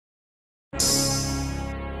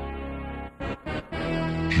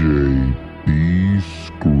JB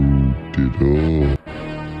screwed it up.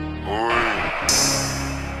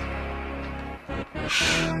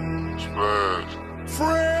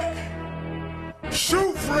 Fred,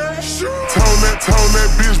 shoot, Fred, shoot. Told that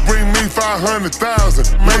bitch bring me 500,000.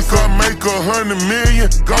 Make her 100 million.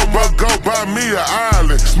 Go buy me an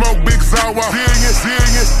island. Smoke big Zawa,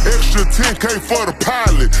 zillion. Extra 10K for the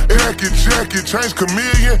pilot. Jacket, change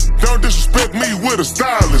chameleon. Don't disrespect me with a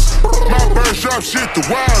stylist. My birdshot shit the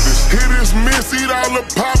wildest. Hit this miss, eat all the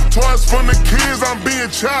pop toys from the kids. I'm being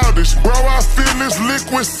childish. Bro, I feel this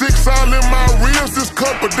liquid 6 all in my ribs. This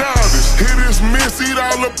cup of dollars. Hit this miss, eat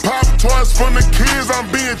all the pop toys from the kids. I'm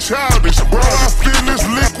being childish. Bro, I feel this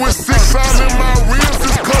liquid 6 all in my ribs.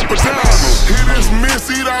 This cup of dollars. Hit this miss,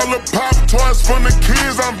 eat all the pop toys from the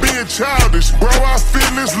kids. I'm being childish. Bro, I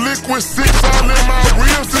feel this liquid 6 all in my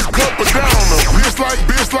ribs. This cup of dollars.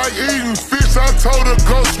 Bitch like eating fish. I told her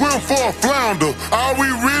go swim for a flounder. All we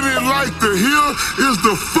really like to hear is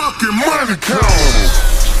the fucking money counter.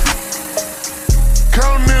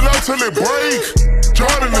 Counting it up till it break.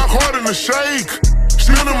 Jordan the court in the shake.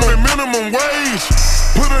 Minimum wage.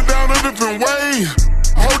 Put her down a different way.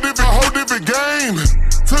 Whole different game.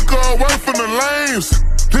 Took her away from the lanes.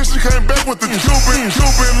 Then she came back with the Cuban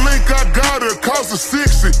link. I got her, cost her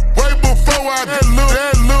 60. Way before I that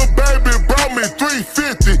little baby brought me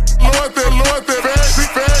 350. Lord that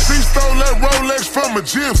she stole that Rolex from a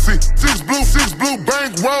gypsy. Six blue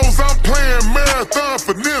bank rolls. I'm playing marathon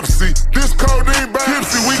for Nipsey. This codeine by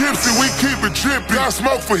Tipsy, we keep it drippy. I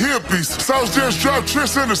smoke for hippies. Sauce just drop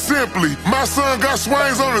tricks in the Simply. My son got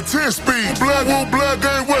swings on a 10-speed. Blood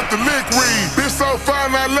game what the lick read. Bitch so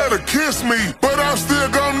fine I let her kiss me, but I'm still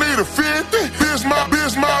gon' need a 50.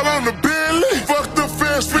 Bitch mile on the Bentley. Fuck the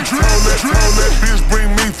fence, we told that bitch bring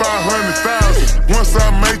me 500,000. Once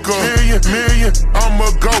I make a million,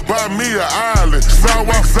 I'ma go buy me an island.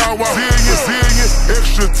 Zawa, zillion.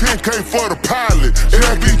 Extra 10K for the pilot.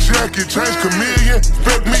 Jacket, change chameleon.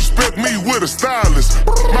 Spec me with a stylist.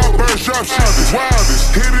 My birdshot shit is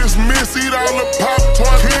wildest. Hit this miss, eat all the pop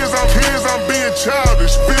toys. Kids, I'm being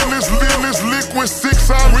childish. Feel this liquid 6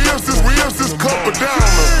 all ribs, this cup of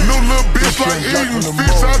dollar. New little bitch like eating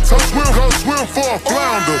fish. I told go swim for a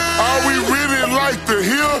flounder. All we really like to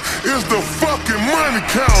hear is the fucking money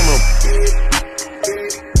counter.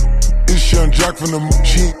 It's Young Jock from the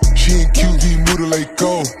she and QV mutilate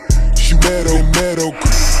gold. She mad.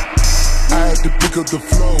 I had to pick up the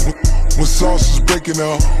flow when sauce was breaking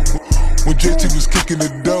up. When JT was kicking the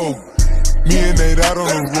dough. Me and Nate out on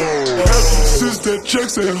the road. Ever since that check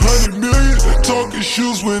said 100 million, talking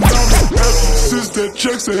shoes when I'm ever since that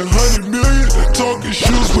check said 100 million, talking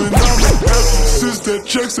shoes when I'm ever since that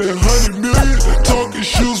check said 100 million, talking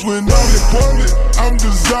shoes when I'm important. I'm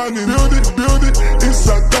designing, build it.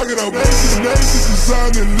 Inside docket, I'm making names,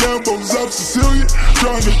 designing Lambos out Sicilian,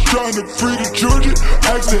 trying to free the children.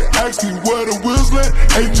 Ask me where the wheels land.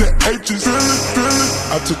 H is feeling.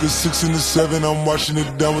 I took a 6 and a 7. I'm washing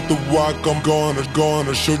it down with the Walka. I'm gone.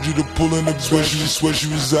 I showed you the pool in the sweat. She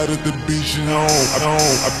was out at the beach and home.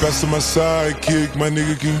 I passed to my sidekick. My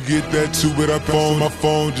nigga can get that too, but I found my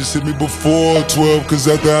phone. Just hit me before 12, cause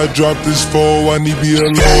after I drop this phone, I need be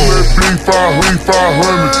alone. Let me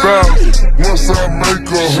 500,000. Once I make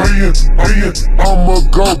a million, I'ma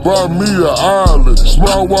go buy me an island.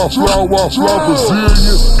 Small flower,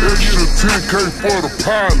 Brazilian. Extra 10K for the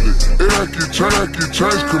pilot. Jacket,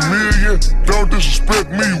 change chameleon. Don't disrespect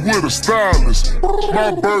me with a stylist.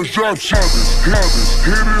 My birdshot shit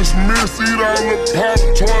hit this miss, eat all the pop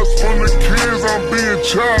toys from the kids. I'm being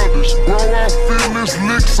childish. Bro, I feel this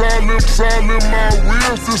licks all in my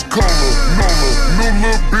ribs. This color, new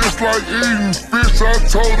little bitch like eating fish. I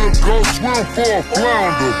told her go swim for a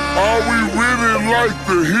flounder. All we really like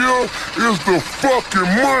to hear is the fucking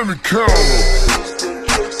money counter.